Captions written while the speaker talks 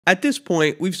At this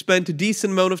point, we've spent a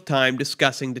decent amount of time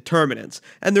discussing determinants,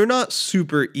 and they're not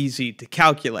super easy to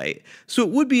calculate, so it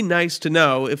would be nice to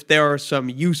know if there are some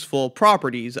useful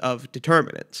properties of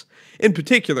determinants. In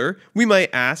particular, we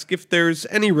might ask if there's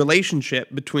any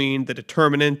relationship between the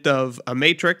determinant of a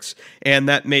matrix and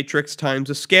that matrix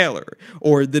times a scalar,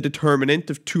 or the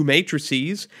determinant of two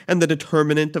matrices and the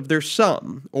determinant of their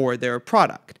sum, or their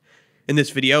product. In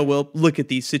this video, we'll look at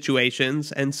these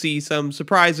situations and see some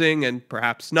surprising and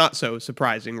perhaps not so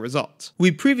surprising results.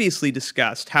 We previously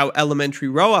discussed how elementary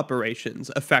row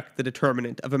operations affect the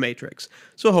determinant of a matrix,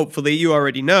 so hopefully you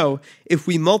already know if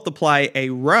we multiply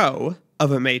a row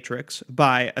of a matrix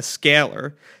by a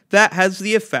scalar, that has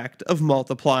the effect of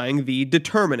multiplying the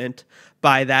determinant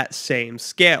by that same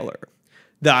scalar.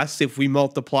 Thus, if we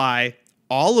multiply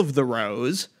all of the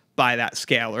rows by that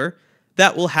scalar,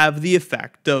 that will have the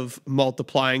effect of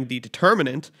multiplying the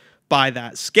determinant by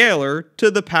that scalar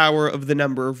to the power of the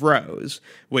number of rows,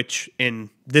 which in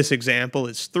this example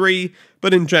is 3,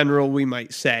 but in general we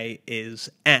might say is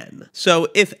n. So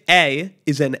if A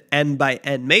is an n by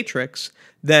n matrix,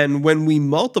 then when we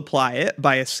multiply it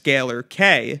by a scalar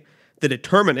k, the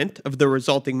determinant of the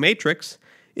resulting matrix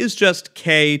is just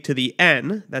k to the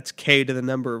n, that's k to the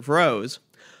number of rows,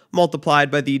 multiplied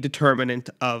by the determinant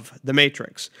of the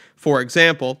matrix. For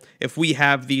example, if we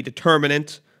have the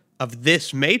determinant of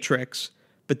this matrix,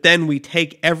 but then we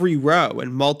take every row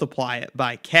and multiply it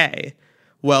by k,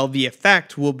 well, the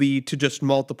effect will be to just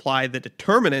multiply the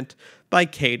determinant by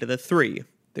k to the 3.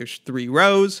 There's 3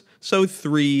 rows, so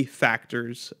 3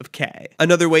 factors of k.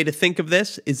 Another way to think of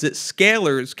this is that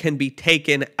scalars can be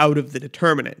taken out of the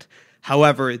determinant.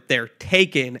 However, they're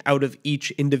taken out of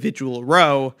each individual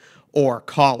row or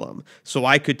column. So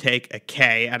I could take a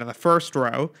k out of the first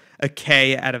row, a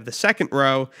k out of the second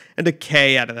row, and a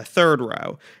k out of the third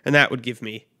row, and that would give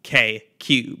me k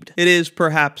cubed. It is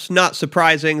perhaps not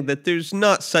surprising that there's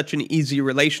not such an easy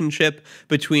relationship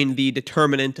between the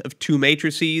determinant of two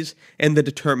matrices and the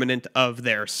determinant of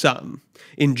their sum.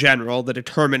 In general, the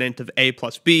determinant of a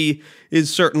plus b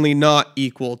is certainly not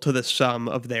equal to the sum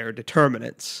of their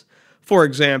determinants. For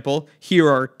example, here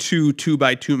are two 2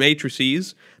 by 2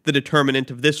 matrices. The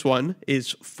determinant of this one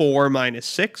is 4 minus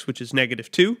 6, which is negative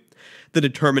 2. The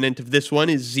determinant of this one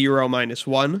is 0 minus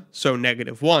 1, so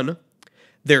negative 1.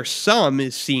 Their sum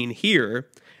is seen here,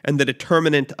 and the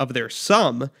determinant of their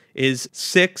sum is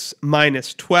 6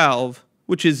 minus 12,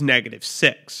 which is negative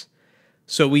 6.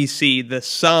 So we see the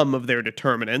sum of their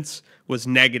determinants was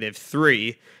negative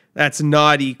 3. That's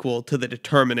not equal to the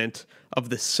determinant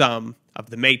of the sum of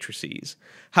the matrices.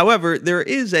 However, there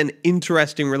is an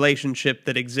interesting relationship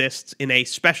that exists in a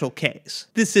special case.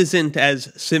 This isn't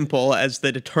as simple as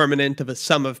the determinant of a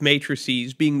sum of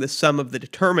matrices being the sum of the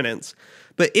determinants,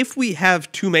 but if we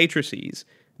have two matrices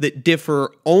that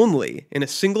differ only in a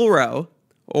single row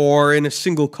or in a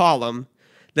single column,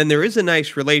 then there is a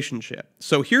nice relationship.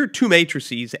 So here are two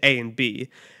matrices, A and B,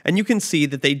 and you can see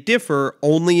that they differ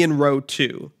only in row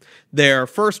 2. Their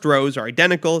first rows are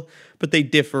identical, but they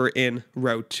differ in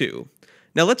row 2.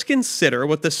 Now let's consider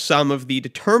what the sum of the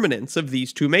determinants of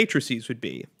these two matrices would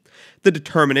be. The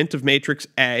determinant of matrix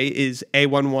A is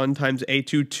A11 times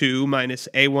A22 minus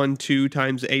A12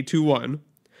 times A21.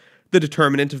 The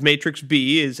determinant of matrix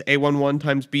B is A11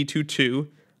 times B22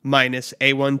 minus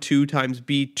A12 times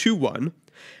B21.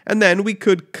 And then we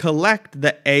could collect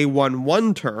the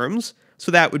A11 terms,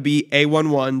 so that would be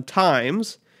A11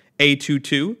 times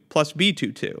A22 plus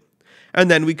B22. And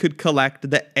then we could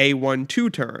collect the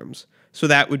A12 terms, so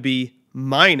that would be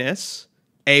minus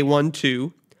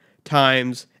A12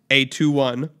 times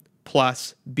A21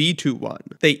 plus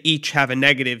B21. They each have a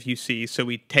negative, you see, so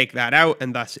we take that out,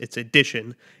 and thus it's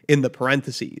addition in the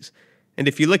parentheses. And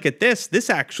if you look at this,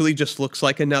 this actually just looks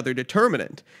like another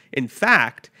determinant. In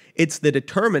fact, it's the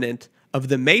determinant of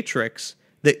the matrix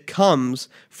that comes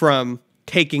from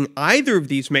taking either of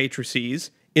these matrices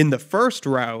in the first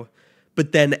row,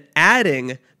 but then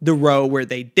adding the row where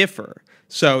they differ.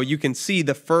 So you can see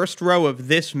the first row of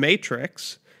this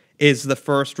matrix is the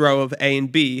first row of A and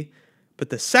B, but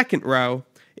the second row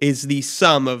is the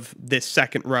sum of this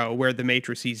second row where the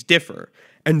matrices differ.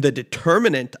 And the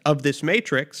determinant of this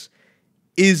matrix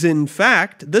is in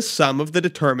fact the sum of the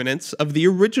determinants of the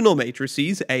original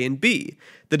matrices A and B.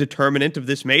 The determinant of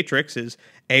this matrix is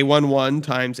A11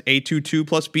 times A22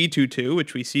 plus B22,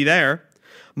 which we see there,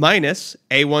 minus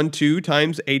A12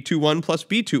 times A21 plus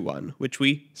B21, which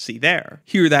we see there.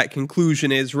 Here that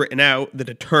conclusion is written out: the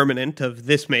determinant of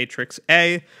this matrix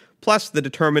A plus the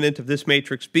determinant of this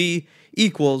matrix B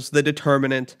equals the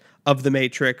determinant of the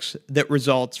matrix that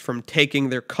results from taking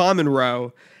their common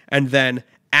row and then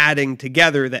adding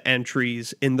together the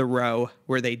entries in the row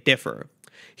where they differ.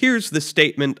 Here's the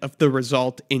statement of the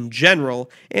result in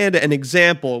general and an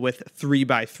example with 3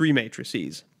 by 3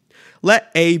 matrices.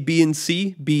 Let A, B, and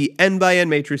C be n by n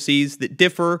matrices that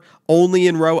differ only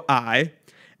in row I,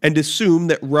 and assume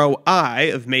that row I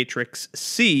of matrix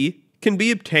C can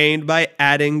be obtained by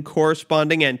adding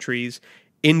corresponding entries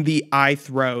in the ith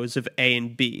rows of A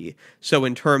and B. So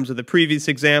in terms of the previous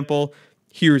example,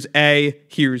 here's A,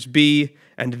 here's B,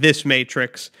 and this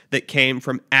matrix that came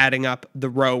from adding up the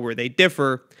row where they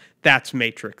differ, that's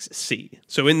matrix C.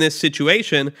 So in this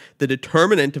situation, the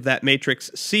determinant of that matrix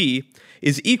C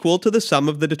is equal to the sum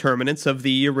of the determinants of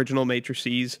the original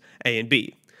matrices A and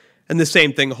B. And the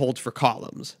same thing holds for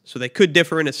columns. So they could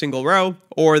differ in a single row,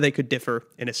 or they could differ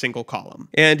in a single column.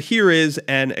 And here is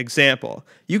an example.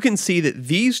 You can see that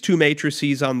these two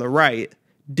matrices on the right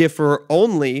differ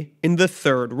only in the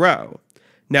third row.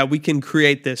 Now we can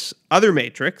create this other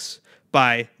matrix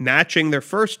by matching their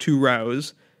first two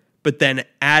rows, but then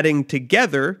adding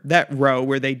together that row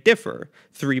where they differ.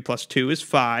 3 plus 2 is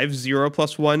 5, 0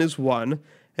 plus 1 is 1,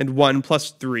 and 1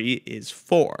 plus 3 is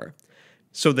 4.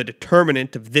 So the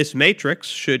determinant of this matrix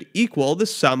should equal the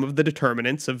sum of the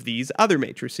determinants of these other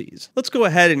matrices. Let's go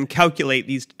ahead and calculate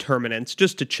these determinants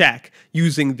just to check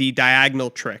using the diagonal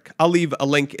trick. I'll leave a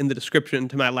link in the description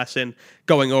to my lesson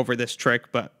going over this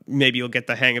trick, but maybe you'll get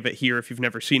the hang of it here if you've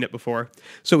never seen it before.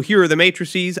 So here are the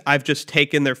matrices. I've just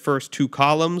taken their first two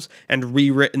columns and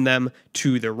rewritten them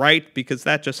to the right because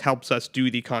that just helps us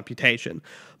do the computation.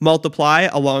 Multiply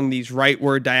along these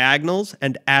rightward diagonals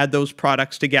and add those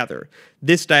products together.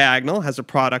 This diagonal has a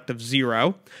product of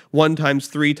 0. 1 times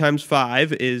 3 times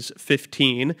 5 is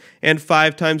 15, and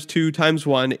 5 times 2 times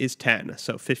 1 is 10,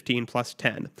 so 15 plus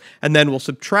 10. And then we'll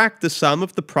subtract the sum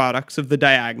of the products of the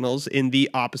diagonals in the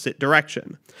opposite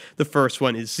direction. The first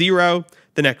one is 0,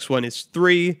 the next one is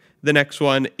 3, the next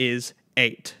one is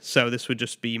 8. So this would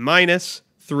just be minus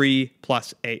 3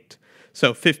 plus 8.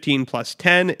 So 15 plus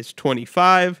 10 is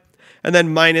 25, and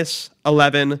then minus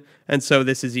 11, and so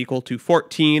this is equal to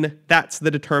 14. That's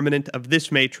the determinant of this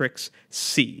matrix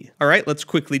C. All right, let's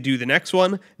quickly do the next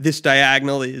one. This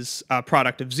diagonal is a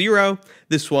product of 0.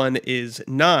 This one is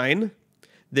 9.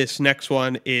 This next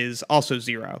one is also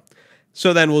 0.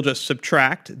 So then we'll just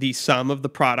subtract the sum of the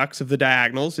products of the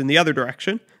diagonals in the other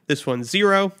direction. This one's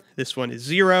 0, this one is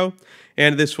 0,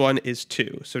 and this one is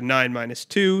 2. So 9 minus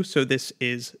 2, so this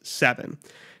is 7.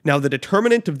 Now the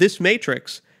determinant of this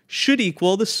matrix should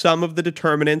equal the sum of the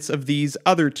determinants of these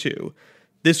other two.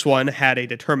 This one had a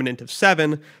determinant of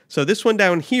 7, so this one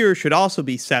down here should also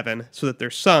be 7, so that their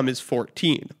sum is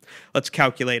 14. Let's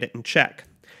calculate it and check.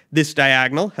 This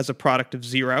diagonal has a product of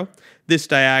 0, this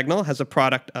diagonal has a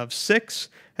product of 6,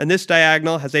 and this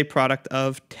diagonal has a product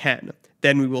of 10.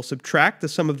 Then we will subtract the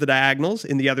sum of the diagonals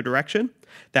in the other direction.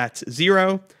 That's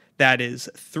 0, that is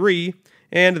 3,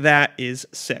 and that is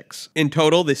 6. In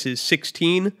total, this is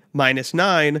 16 minus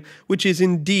 9, which is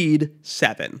indeed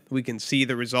 7. We can see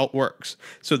the result works.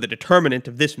 So the determinant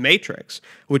of this matrix,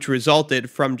 which resulted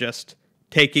from just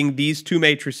taking these two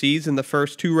matrices in the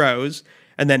first two rows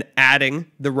and then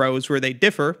adding the rows where they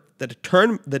differ, the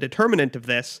determinant of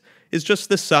this is just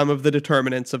the sum of the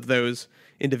determinants of those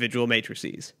individual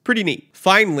matrices. Pretty neat.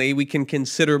 Finally, we can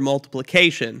consider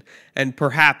multiplication, and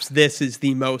perhaps this is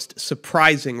the most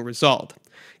surprising result.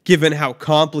 Given how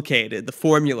complicated the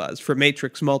formulas for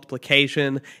matrix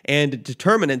multiplication and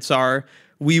determinants are,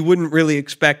 we wouldn't really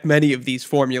expect many of these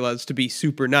formulas to be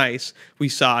super nice. We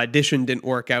saw addition didn't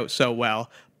work out so well,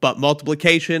 but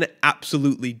multiplication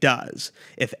absolutely does.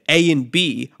 If A and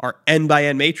B are n by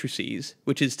n matrices,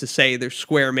 which is to say they're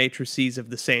square matrices of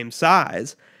the same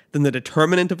size, then the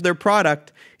determinant of their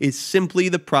product is simply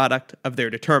the product of their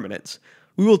determinants.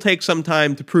 We will take some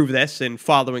time to prove this in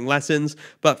following lessons,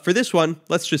 but for this one,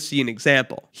 let's just see an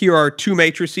example. Here are two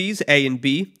matrices, A and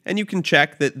B, and you can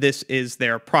check that this is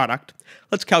their product.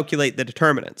 Let's calculate the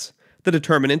determinants. The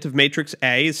determinant of matrix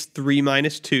A is 3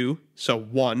 minus 2, so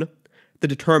 1. The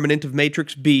determinant of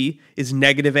matrix B is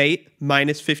negative 8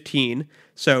 minus 15,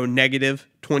 so negative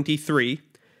 23.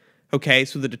 Okay,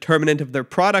 so the determinant of their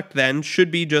product then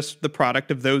should be just the product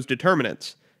of those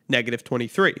determinants, negative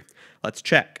 23. Let's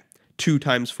check. 2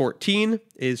 times 14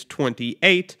 is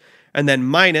 28, and then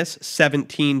minus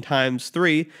 17 times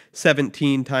 3.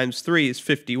 17 times 3 is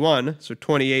 51, so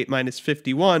 28 minus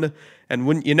 51, and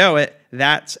wouldn't you know it,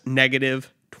 that's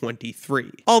negative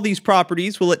 23. All these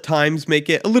properties will at times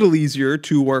make it a little easier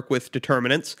to work with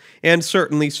determinants, and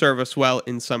certainly serve us well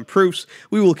in some proofs.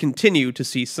 We will continue to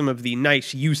see some of the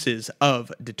nice uses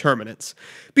of determinants.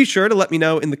 Be sure to let me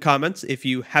know in the comments if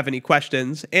you have any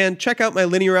questions, and check out my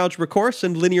linear algebra course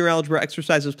and linear algebra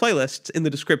exercises playlists in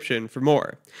the description for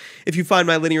more. If you find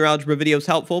my linear algebra videos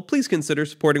helpful, please consider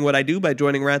supporting what I do by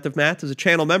joining Wrath of Math as a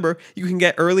channel member. You can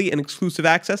get early and exclusive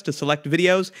access to select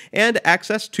videos and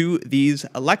access to these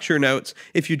lecture notes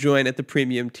if you join at the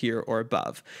premium tier or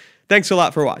above. Thanks a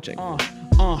lot for watching.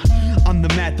 I'm the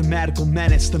mathematical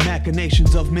menace, the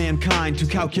machinations of mankind. Two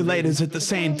calculators at the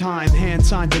same time, hand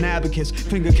signs and abacus,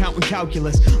 finger count and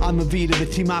calculus. I'm the V to the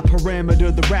T, my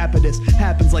parameter the rapidest.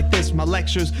 Happens like this, my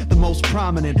lecture's the most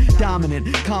prominent,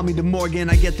 dominant. Call me the Morgan,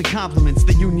 I get the compliments.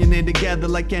 The union in together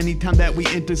like any time that we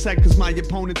intersect, cause my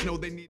opponents know they need